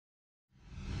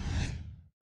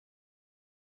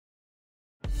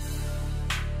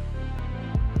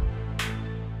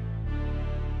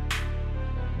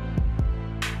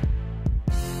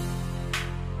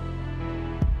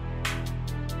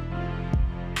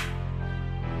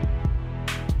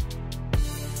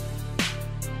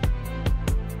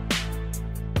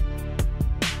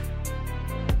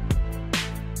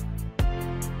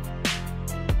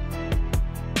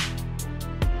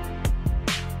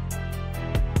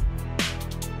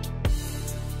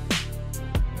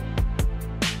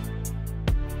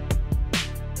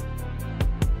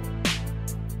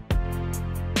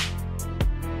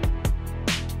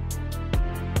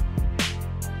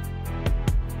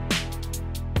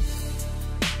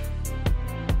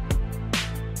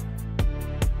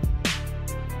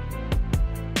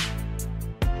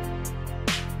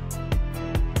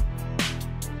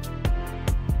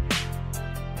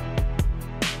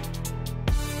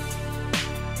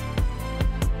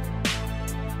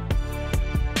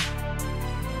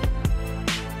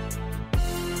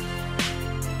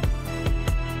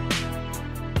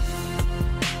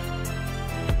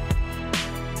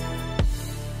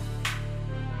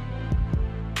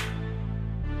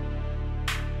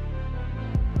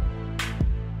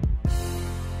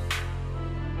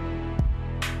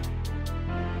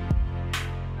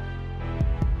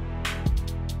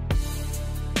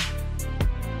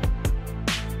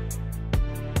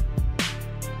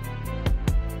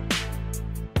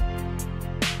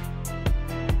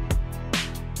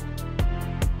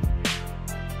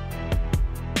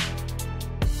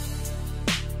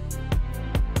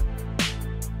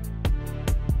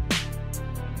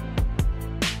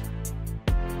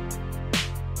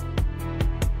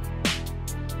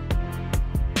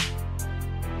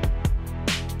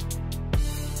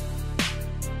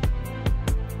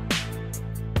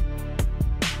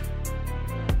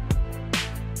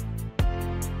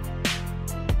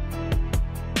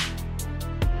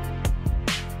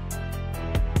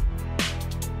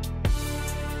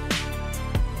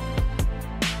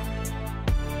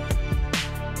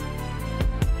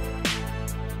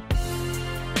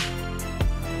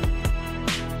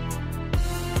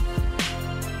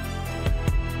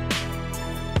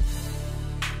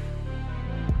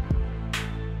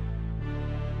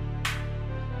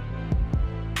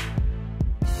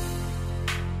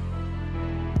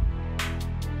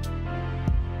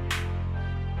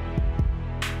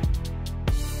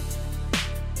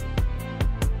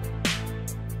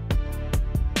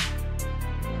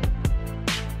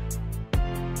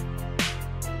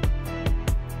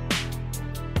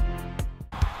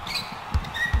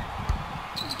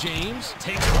James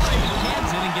takes right, hands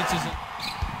it, and gets his...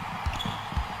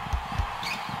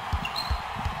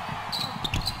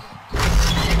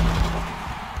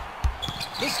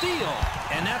 The steal,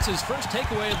 and that's his first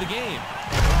takeaway of the game.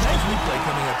 Nice replay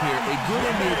coming up here. A good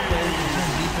NBA play to turn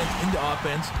defense into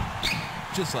offense,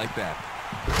 just like that.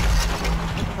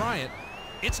 Bryant,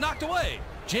 it's knocked away.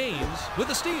 James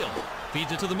with a steal.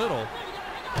 Feeds it to the middle.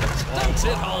 Dunks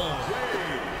it home.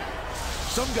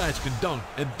 Some guys can dunk,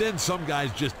 and then some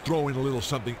guys just throw in a little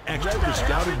something extra to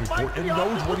scouting report and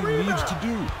knows what he needs to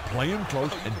do. Play him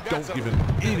close and don't give him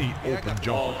any open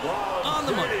jumper. On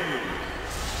the money.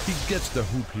 He gets the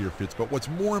hoop here, Fitz, but what's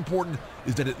more important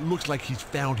is that it looks like he's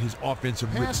found his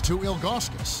offensive rhythm. Pass to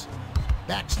Ilgauskas.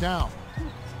 Backs down.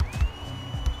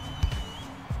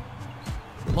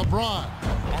 LeBron,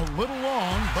 a little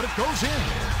long, but it goes in.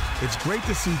 It's great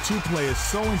to see two players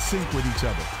so in sync with each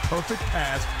other. Perfect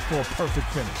pass for a perfect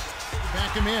finish.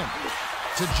 Back him in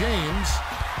to James.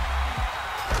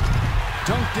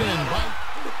 Dunked in by...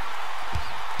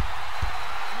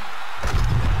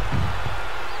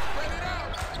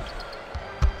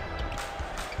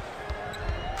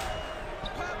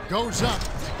 Goes up,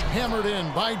 hammered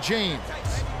in by James.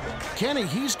 Kenny,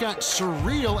 he's got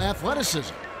surreal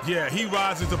athleticism. Yeah, he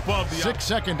rises above the...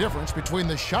 6-second difference between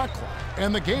the shot clock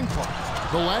and the game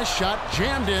clock. The last shot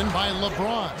jammed in by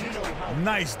LeBron.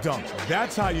 Nice dunk.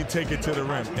 That's how you take it to the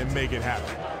rim and make it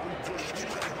happen.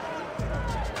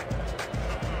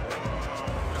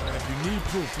 And if you need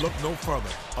proof, look no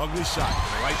further. Ugly shot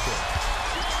right there.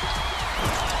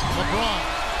 LeBron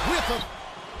with a...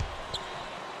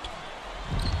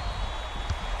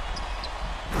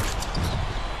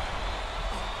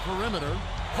 perimeter,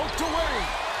 poked away,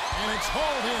 and it's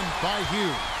hauled in by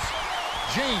Hughes.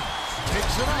 James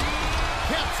picks it up,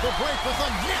 caps the break with a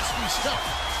nasty step.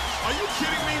 Are you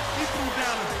kidding me? He threw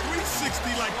down a 360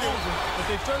 like that. But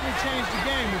they certainly changed the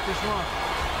game with this run.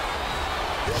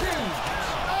 James.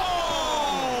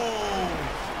 Oh!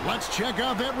 Let's check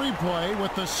out that replay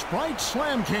with the Sprite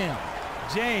Slam Cam.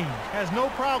 James has no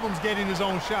problems getting his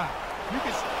own shot. You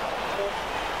can...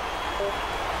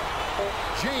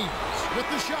 James with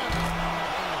the shot.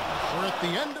 We're at the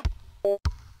end of...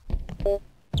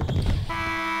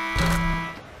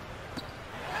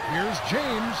 Here's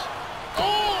James.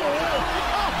 Oh!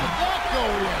 How did that go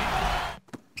in?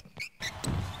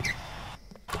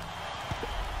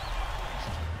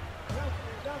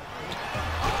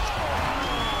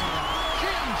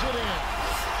 Jams it in.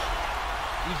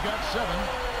 He's got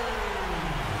 7.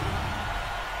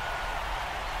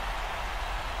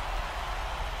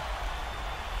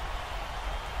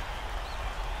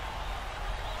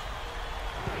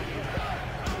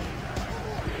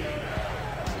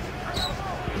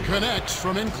 Connects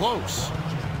from in close.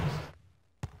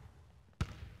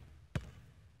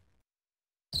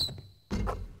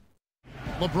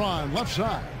 LeBron left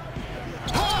side.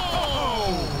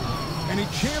 Oh! And he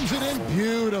jams it in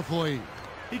beautifully.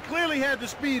 He clearly had the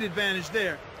speed advantage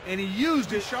there, and he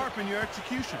used it to sharpen your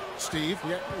execution. Steve.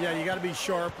 Yeah, you got to be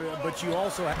sharp, but you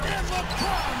also have... And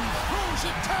LeBron throws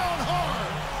it down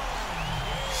hard.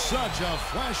 Such a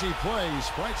flashy play.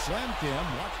 Sprite Slam Cam.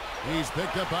 He's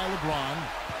picked up by LeBron.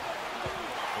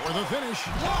 For the finish.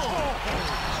 Whoa!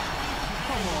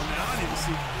 Come on now, I didn't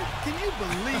see. Can you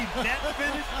believe that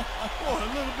finish? Boy,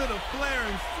 a little bit of flair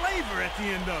and flavor at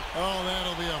the end of it. Oh,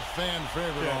 that'll be a fan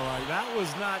favorite, all right. That was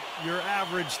not your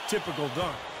average typical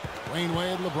dunk. Wayne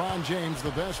Wade, LeBron James, the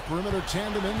best perimeter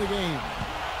tandem in the game.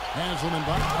 Haslam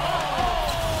by.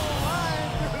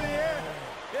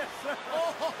 Yes,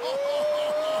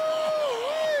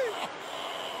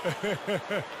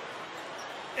 sir.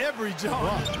 Every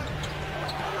jump.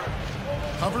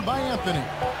 Covered by Anthony.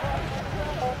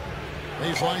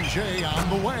 Baseline J on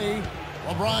the way.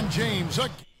 LeBron James.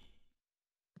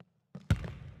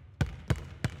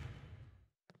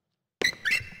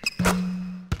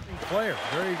 Player,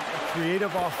 very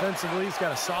creative offensively. He's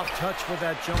got a soft touch with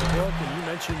that jump hook, and you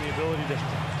mentioned the ability to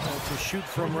shoot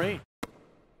from range.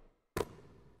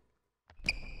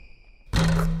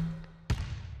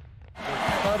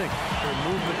 Cutting their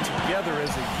movement together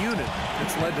as a unit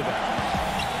that's led to that.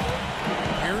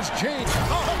 Here's James.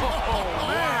 Oh,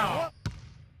 man.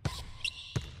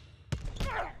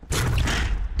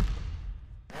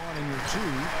 1 and your 2,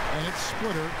 and it's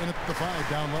Splitter in at the 5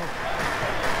 down low.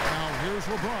 Now here's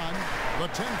LeBron, the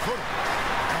 10-footer.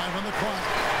 5 on the clock.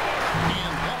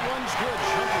 And that one's good.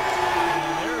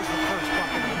 And there's the first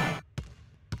bucket.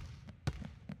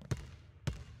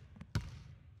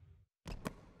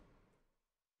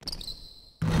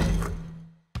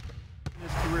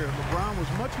 Career, LeBron was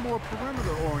much more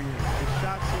perimeter oriented. His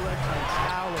shot selection and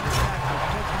style of attack was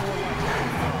much more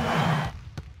like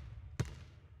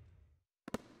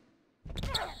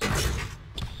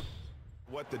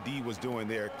the D was doing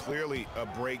there, clearly a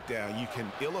breakdown. You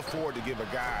can ill afford to give a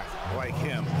guy like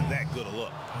him that good a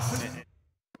look.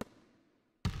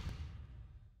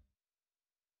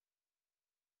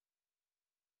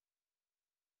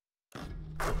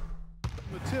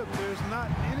 The tip, there's not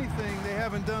anything they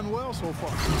haven't done well so far.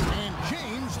 And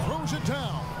James throws it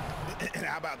down. And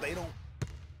how about they don't